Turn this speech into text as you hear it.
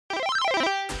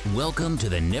Welcome to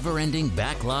the Never Ending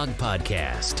Backlog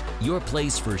podcast, your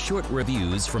place for short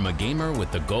reviews from a gamer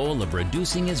with the goal of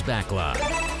reducing his backlog.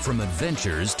 From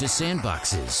adventures to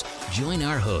sandboxes, join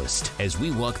our host as we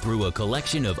walk through a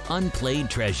collection of unplayed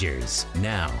treasures.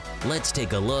 Now, let's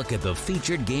take a look at the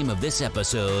featured game of this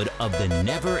episode of the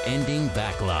Never Ending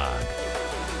Backlog.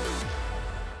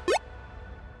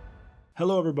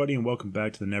 Hello, everybody, and welcome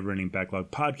back to the Never Ending Backlog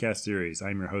podcast series.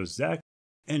 I'm your host, Zach.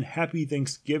 And happy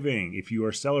Thanksgiving if you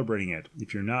are celebrating it.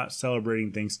 If you're not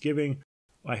celebrating Thanksgiving,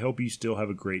 I hope you still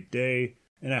have a great day,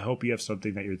 and I hope you have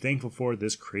something that you're thankful for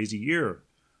this crazy year.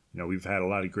 You know, we've had a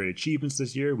lot of great achievements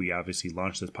this year. We obviously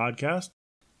launched this podcast.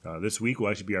 This week will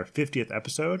actually be our 50th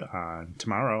episode,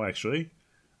 tomorrow, actually.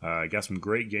 Got some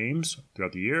great games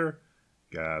throughout the year.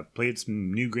 Played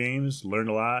some new games, learned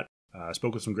a lot.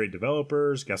 Spoke with some great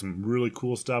developers. Got some really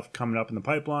cool stuff coming up in the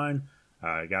pipeline.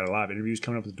 Got a lot of interviews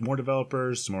coming up with more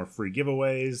developers, some more free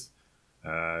giveaways.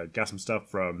 Got some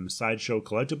stuff from Sideshow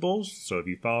Collectibles. So if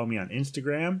you follow me on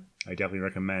Instagram, I definitely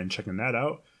recommend checking that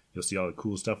out. You'll see all the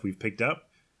cool stuff we've picked up.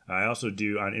 I also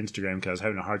do on Instagram because I was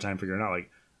having a hard time figuring out,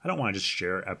 I don't want to just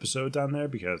share episodes on there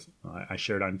because I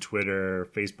share it on Twitter,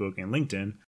 Facebook, and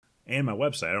LinkedIn, and my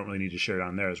website. I don't really need to share it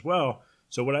on there as well.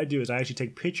 So what I do is I actually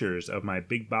take pictures of my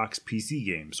big box PC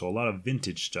games. So a lot of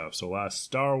vintage stuff. So a lot of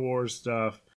Star Wars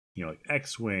stuff. You know, like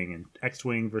X-Wing and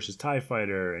X-Wing versus TIE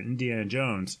Fighter and Indiana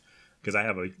Jones, because I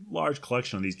have a large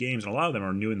collection of these games, and a lot of them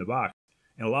are new in the box.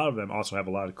 And a lot of them also have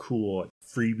a lot of cool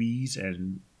freebies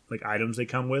and items they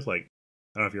come with. I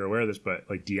don't know if you're aware of this, but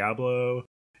Diablo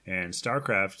and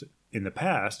StarCraft in the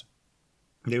past,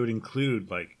 they would include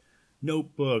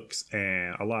notebooks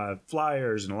and a lot of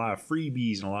flyers and a lot of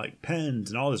freebies and a lot of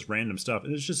pens and all this random stuff.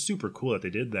 And it's just super cool that they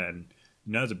did that. And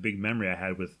that was a big memory I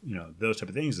had with those type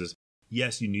of things is,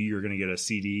 yes, you knew you were going to get a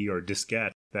CD or a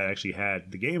diskette that actually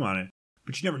had the game on it,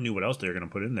 but you never knew what else they were going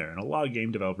to put in there. And a lot of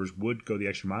game developers would go the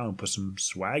extra mile and put some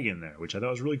swag in there, which I thought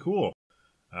was really cool.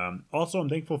 Also, I'm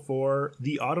thankful for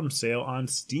the autumn sale on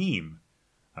Steam.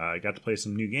 I got to play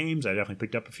some new games. I definitely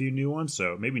picked up a few new ones,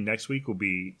 so maybe next week will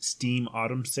be Steam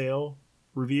autumn sale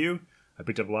review. I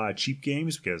picked up a lot of cheap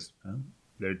games because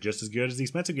they're just as good as the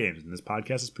expensive games, and this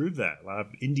podcast has proved that. A lot of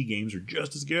indie games are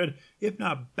just as good, if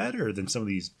not better, than some of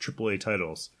these AAA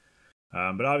titles.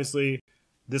 But obviously,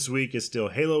 this week is still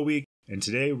Halo Week, and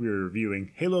today we're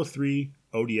reviewing Halo 3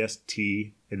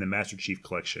 ODST in the Master Chief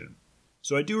Collection.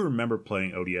 So I do remember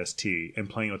playing ODST and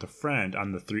playing it with a friend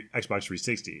on the Xbox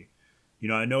 360.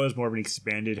 I know it's more of an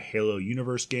expanded Halo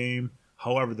universe game,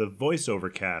 however, the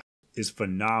voiceover cast is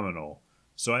phenomenal.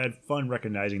 So I had fun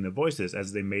recognizing the voices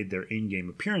as they made their in-game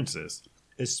appearances,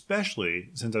 especially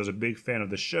since I was a big fan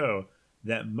of the show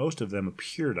that most of them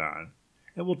appeared on,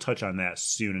 and we'll touch on that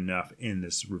soon enough in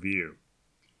this review.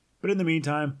 But in the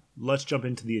meantime, let's jump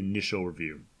into the initial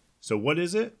review. So what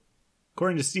is it?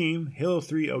 According to Steam, Halo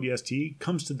 3 ODST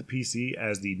comes to the PC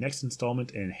as the next installment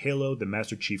in Halo the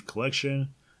Master Chief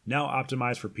Collection, now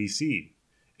optimized for PC.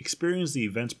 Experience the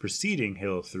events preceding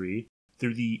Halo 3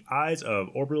 through the eyes of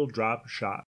Orbital Drop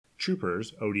Shock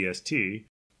Troopers, ODST,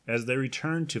 as they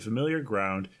return to familiar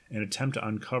ground and attempt to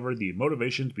uncover the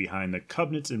motivations behind the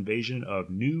Covenant's invasion of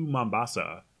New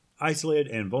Mombasa. Isolated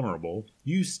and vulnerable,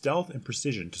 use stealth and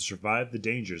precision to survive the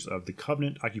dangers of the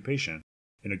Covenant occupation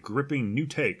in a gripping new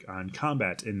take on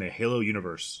combat in the Halo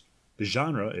universe. The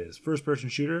genre is first-person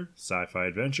shooter, sci-fi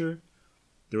adventure.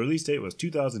 The release date was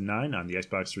 2009 on the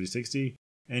Xbox 360,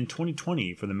 and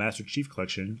 2020 for the Master Chief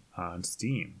Collection on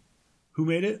Steam. Who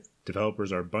made it?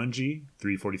 Developers are Bungie,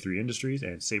 343 Industries,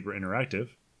 and Saber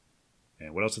Interactive.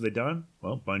 And what else have they done?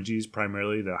 Well, Bungie's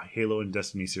primarily the Halo and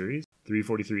Destiny series.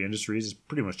 343 Industries is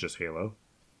pretty much just Halo.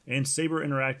 And Saber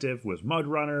Interactive was Mud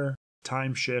Runner,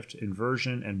 Time Shift,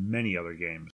 Inversion, and many other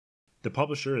games. The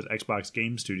publisher is Xbox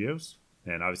Game Studios,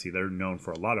 and obviously they're known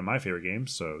for a lot of my favorite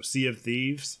games, so Sea of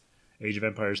Thieves, Age of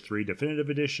Empires 3 Definitive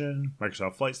Edition,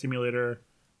 Microsoft Flight Simulator,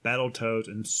 Battletoads,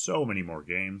 and so many more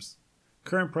games.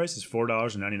 Current price is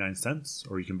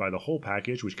 $4.99, or you can buy the whole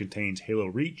package, which contains Halo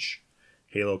Reach,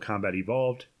 Halo Combat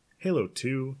Evolved, Halo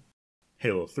 2,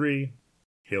 Halo 3,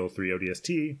 Halo 3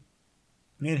 ODST,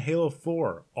 and Halo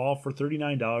 4, all for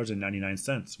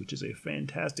 $39.99, which is a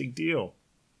fantastic deal.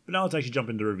 But now let's actually jump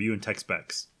into the review and tech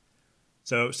specs.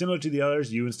 So, similar to the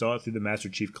others, you install it through the Master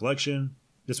Chief Collection.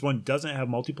 This one doesn't have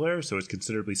multiplayer, so it's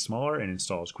considerably smaller and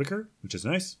installs quicker, which is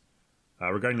nice.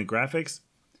 Regarding the graphics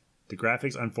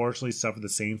unfortunately suffered the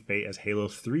same fate as Halo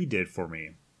 3 did for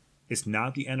me. It's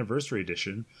not the Anniversary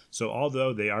Edition, so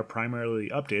although they are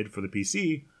primarily updated for the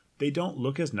PC, they don't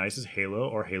look as nice as Halo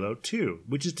or Halo 2,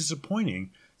 which is disappointing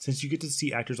since you get to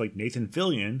see actors like Nathan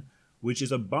Fillion, which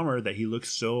is a bummer that he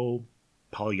looks so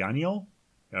polygonal.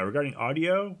 Regarding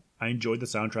audio, I enjoyed the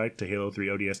soundtrack to Halo 3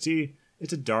 ODST.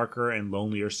 It's a darker and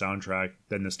lonelier soundtrack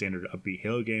than the standard upbeat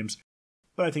Halo games,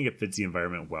 but I think it fits the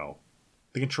environment well.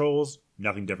 The controls,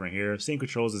 nothing different here. Same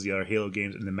controls as the other Halo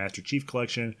games in the Master Chief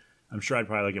Collection. I'm sure I'd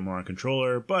probably like it more on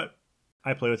controller, but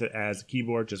I play with it as a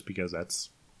keyboard just because that's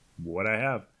what I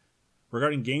have.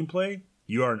 Regarding gameplay,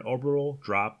 you are an Orbital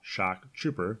Drop Shock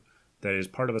Trooper that is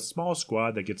part of a small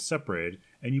squad that gets separated,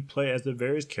 and you play as the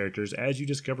various characters as you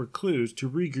discover clues to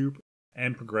regroup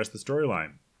and progress the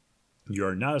storyline. You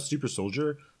are not a super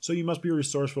soldier, so you must be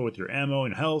resourceful with your ammo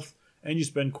and health, and you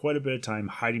spend quite a bit of time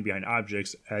hiding behind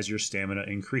objects as your stamina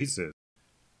increases.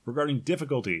 Regarding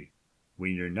difficulty,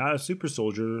 when you're not a super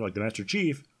soldier like the Master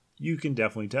Chief, you can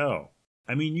definitely tell.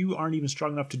 I mean, you aren't even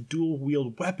strong enough to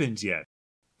dual-wield weapons yet.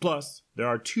 Plus, there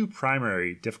are two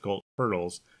primary difficult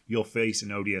hurdles you'll face in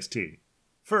ODST.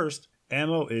 First,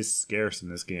 ammo is scarce in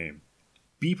this game.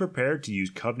 Be prepared to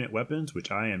use Covenant weapons, which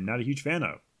I am not a huge fan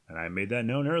of, and I made that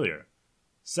known earlier.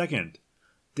 Second,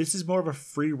 this is more of a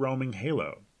free-roaming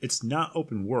Halo. It's not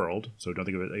open world, so don't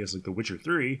think of it, I guess, like The Witcher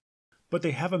 3, but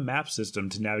they have a map system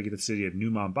to navigate the city of New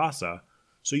Mombasa,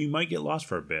 so you might get lost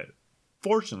for a bit.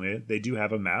 Fortunately, they do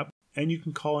have a map, and you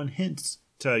can call in hints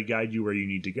to guide you where you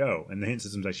need to go, and the hint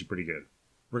system is actually pretty good.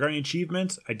 Regarding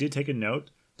achievements, I did take a note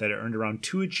that it earned around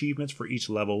 2 achievements for each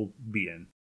level beaten.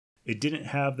 It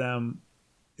didn't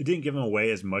give them away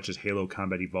as much as Halo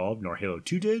Combat Evolved nor Halo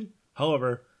 2 did.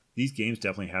 However, these games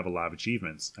definitely have a lot of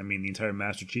achievements. I mean, the entire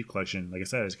Master Chief Collection, like I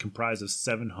said, is comprised of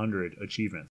 700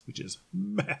 achievements, which is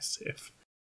massive.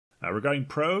 Regarding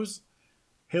pros,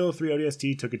 Halo 3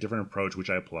 ODST took a different approach,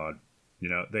 which I applaud.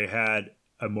 They had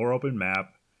a more open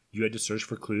map, you had to search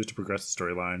for clues to progress the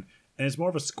storyline, and it's more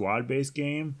of a squad-based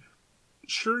game.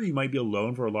 Sure, you might be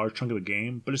alone for a large chunk of the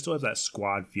game, but it still has that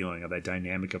squad feeling of that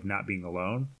dynamic of not being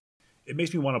alone. It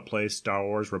makes me want to play Star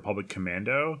Wars Republic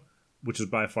Commando, which is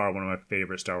by far one of my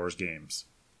favorite Star Wars games.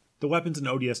 The weapons in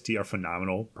ODST are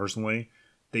phenomenal, personally.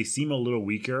 They seem a little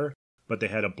weaker, but they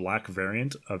had a black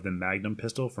variant of the Magnum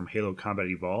pistol from Halo Combat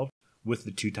Evolved with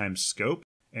the 2x scope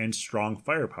and strong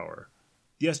firepower.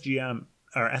 The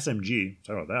SMG,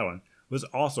 sorry about that one, was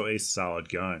also a solid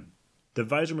gun. The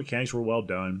visor mechanics were well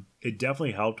done. It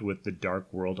definitely helped with the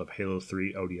dark world of Halo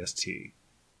 3 ODST.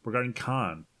 Regarding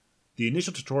con, the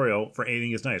initial tutorial for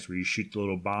aiming is nice, where you shoot the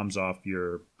little bombs off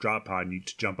your drop pod and you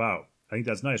jump out. I think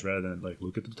that's nice, rather than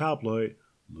look at the top light,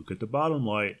 look at the bottom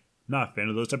light. I'm not a fan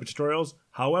of those type of tutorials.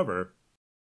 However,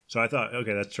 so I thought,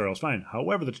 okay, that tutorial's fine.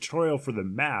 However, the tutorial for the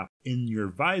map in your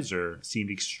visor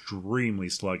seemed extremely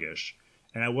sluggish.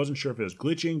 And I wasn't sure if it was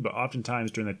glitching, but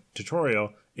oftentimes during the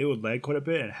tutorial, it would lag quite a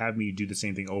bit and have me do the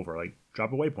same thing over. Like,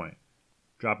 drop a waypoint.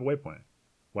 Drop a waypoint.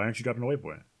 Why aren't you dropping a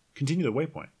waypoint? Continue the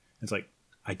waypoint. It's like,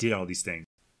 I did all these things.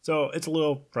 So it's a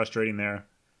little frustrating there.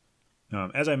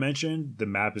 As I mentioned, the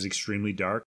map is extremely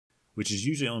dark, which is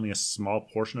usually only a small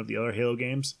portion of the other Halo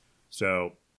games.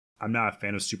 So I'm not a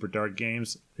fan of super dark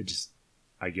games.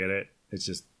 I get it. It's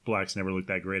just, blacks never look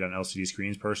that great on LCD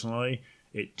screens personally.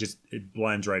 It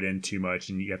blends right in too much,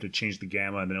 and you have to change the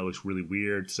gamma, and then it looks really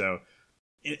weird. So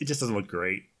it just doesn't look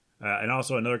great. And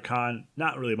also another con,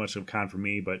 not really much of a con for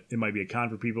me, but it might be a con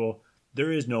for people.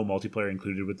 There is no multiplayer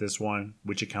included with this one,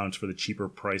 which accounts for the cheaper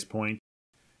price point.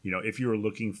 If you were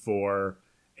looking for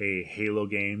a Halo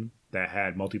game that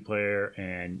had multiplayer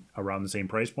and around the same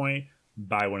price point,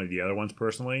 buy one of the other ones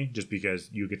personally, just because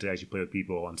you get to actually play with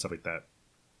people and stuff like that.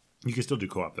 You can still do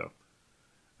co-op though.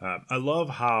 I love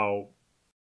how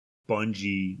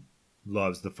Bungie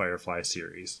loves the Firefly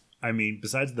series. I mean,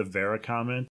 besides the Vera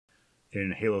comment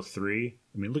in Halo 3,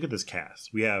 look at this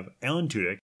cast. We have Alan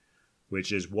Tudyk,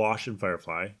 which is Wash in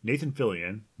Firefly, Nathan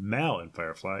Fillion, Mal in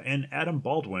Firefly, and Adam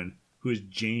Baldwin, who is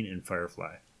Jane in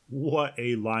Firefly. What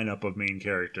a lineup of main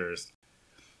characters.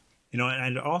 And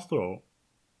I also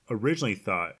originally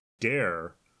thought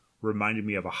Dare reminded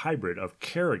me of a hybrid of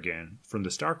Kerrigan from the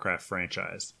StarCraft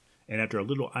franchise. And after a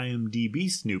little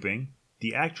IMDb snooping,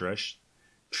 the actress,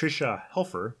 Tricia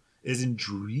Helfer, is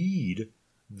indeed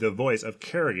the voice of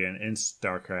Kerrigan in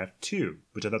StarCraft 2,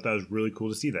 which I thought that was really cool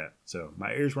to see that. So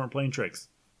my ears weren't playing tricks.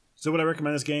 So would I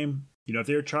recommend this game? If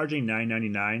they were charging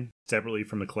 $9.99 separately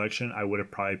from the collection, I would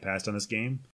have probably passed on this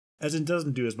game, as it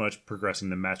doesn't do as much progressing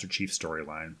the Master Chief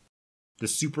storyline. The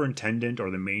superintendent,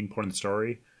 or the main point of the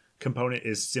story, component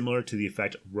is similar to the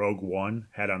effect Rogue One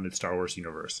had on the Star Wars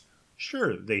universe.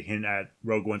 Sure, they hint at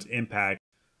Rogue One's impact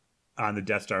on the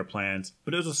Death Star plans,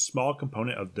 but it was a small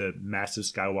component of the massive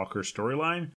Skywalker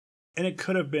storyline, and it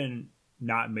could have been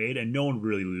not made, and no one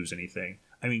really lose anything.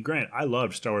 Granted, I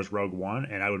loved Star Wars Rogue One,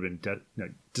 and I would have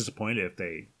been disappointed if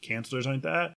they canceled or something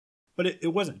like that, But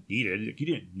it wasn't needed. You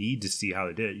didn't need to see how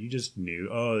they did it. You just knew,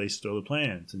 oh, they stole the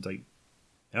plans. And it's like,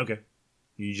 okay.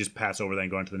 You just pass over that and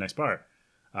go on to the next part.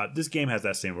 This game has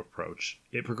that same approach.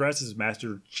 It progresses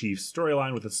Master Chief's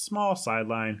storyline with a small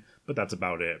sideline, but that's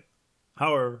about it.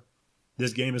 However,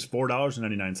 this game is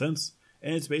 $4.99,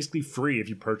 and it's basically free if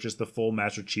you purchase the full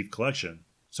Master Chief collection.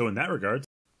 So in that regard,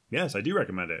 yes, I do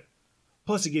recommend it.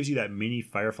 Plus, it gives you that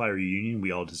mini-Firefly reunion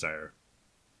we all desire.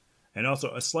 And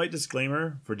also, a slight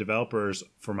disclaimer for developers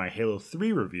for my Halo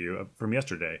 3 review from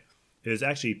yesterday. It is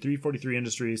actually 343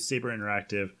 Industries, Saber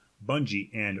Interactive, Bungie,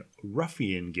 and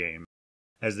Ruffian Game,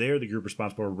 as they are the group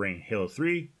responsible for bringing Halo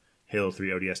 3, Halo 3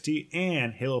 ODST,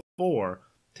 and Halo 4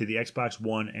 to the Xbox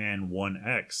One and One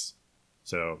X.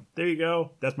 So, there you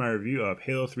go. That's my review of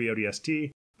Halo 3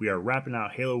 ODST. We are wrapping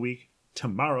out Halo Week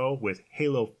tomorrow with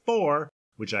Halo 4,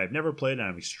 which I've never played and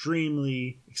I'm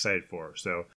extremely excited for.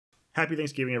 So, happy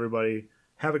Thanksgiving, everybody.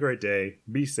 Have a great day.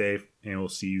 Be safe, and we'll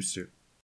see you soon.